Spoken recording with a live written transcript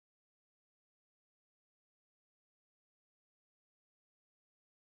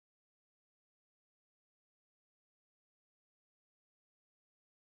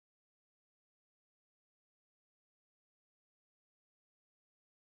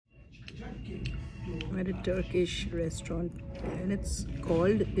at a Turkish restaurant and it's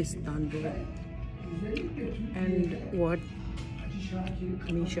called Istanbul. And what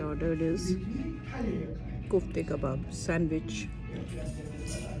Misha ordered is kofte kebab sandwich.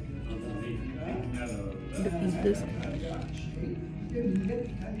 To eat this.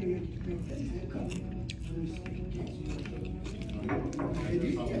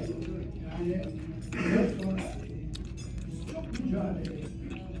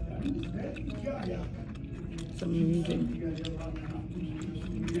 It's amazing.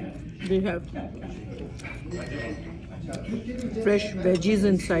 They have fresh veggies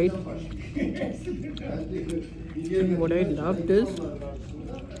inside. And what I loved is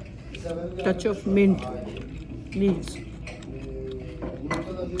touch of mint leaves.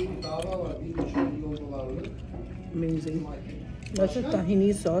 Amazing. That's a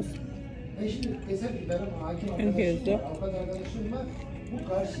tahini sauce. And here's the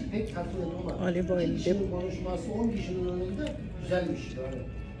olive oil dip.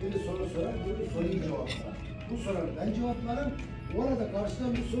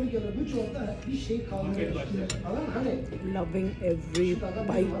 Loving every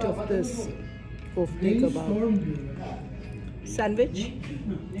bite of this kofte kebab. Sandwich.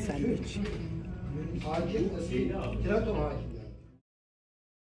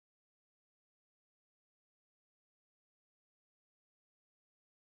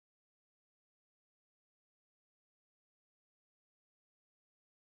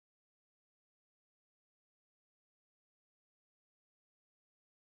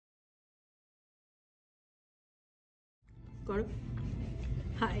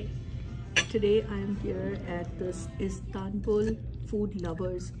 Hi, today I am here at this Istanbul Food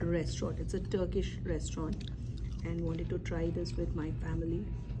Lovers restaurant. It's a Turkish restaurant and wanted to try this with my family.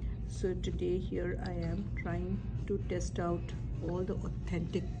 So today here I am trying to test out all the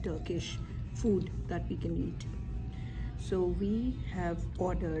authentic Turkish food that we can eat. So we have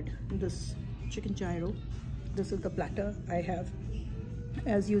ordered this chicken gyro. This is the platter I have.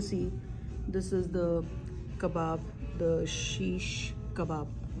 As you see, this is the kebab, the shish kebab.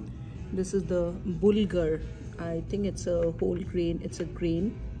 This is the bulgur. I think it's a whole grain. It's a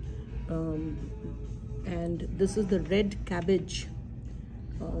grain. And this is the red cabbage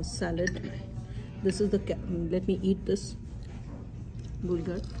salad. This is the let me eat this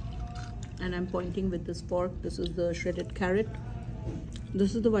bulgur. And I'm pointing with this fork. This is the shredded carrot.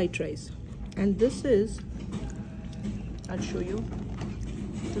 This is the white rice. And this is, I'll show you.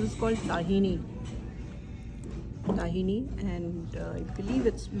 This is called tahini, and I believe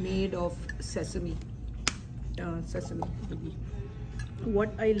it's made of sesame.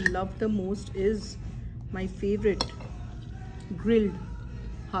 What I love the most is my favorite, grilled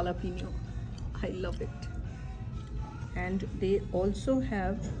jalapeno. I love it. And they also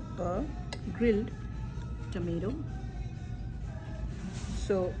have a grilled tomato.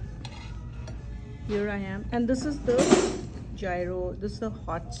 So here I am, and this is the gyro. This is the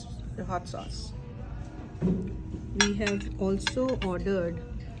hot sauce. We have also ordered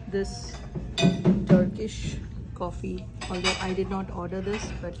this Turkish coffee, although I did not order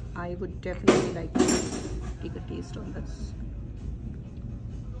this, but I would definitely like to take a taste on this.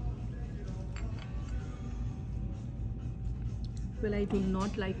 Well, I do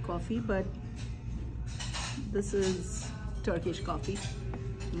not like coffee, but this is Turkish coffee.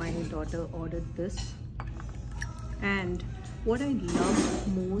 My daughter ordered this. And what I love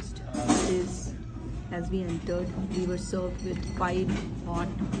most is, as we entered, we were served with fried, hot,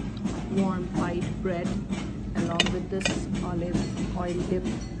 warm fried bread along with this olive oil dip.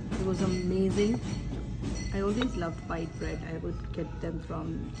 It was amazing. I always loved fried bread. I would get them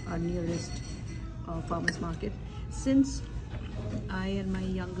from our nearest farmers market. Since I and my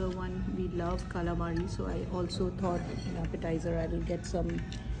younger one, we love calamari, so I also thought in appetizer I will get some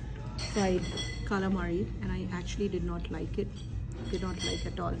fried calamari, and I actually did not like it. Did not like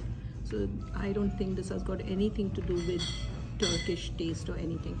at all. So I don't think this has got anything to do with Turkish taste or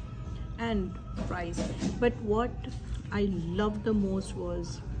anything. And fries. But what I loved the most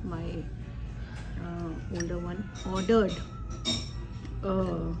was my older one ordered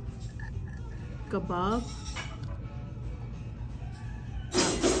kebab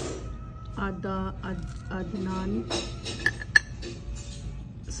Adnan,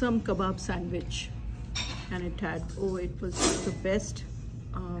 some kebab sandwich, and it had, oh, it was the best.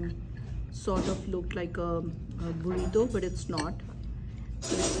 Sort of looked like a burrito, but it's not.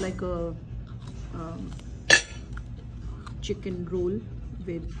 So it's like a chicken roll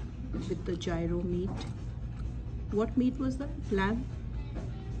with the gyro meat. What meat was that? Lamb?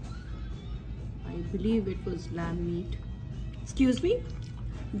 I believe it was lamb meat. Excuse me?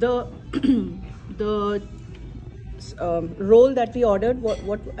 The the roll that we ordered,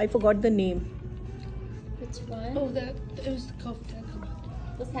 what I forgot the name. Which one? Oh, it was the kofta.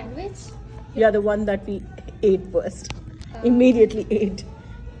 The sandwich? Yeah, the one that we ate first. Immediately ate.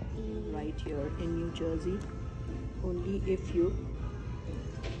 Right here in New Jersey, only if you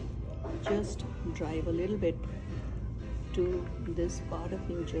just drive a little bit to this part of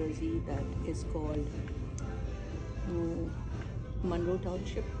New Jersey that is called Monroe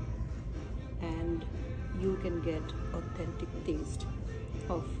Township, and you can get authentic taste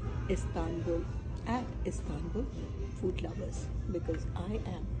of Istanbul at Istanbul Food Lovers, because I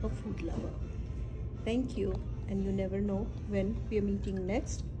am a food lover. Thank you, and you never know when we are meeting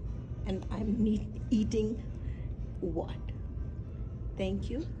next and I'm eating what. Thank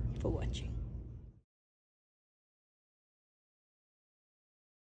you for watching.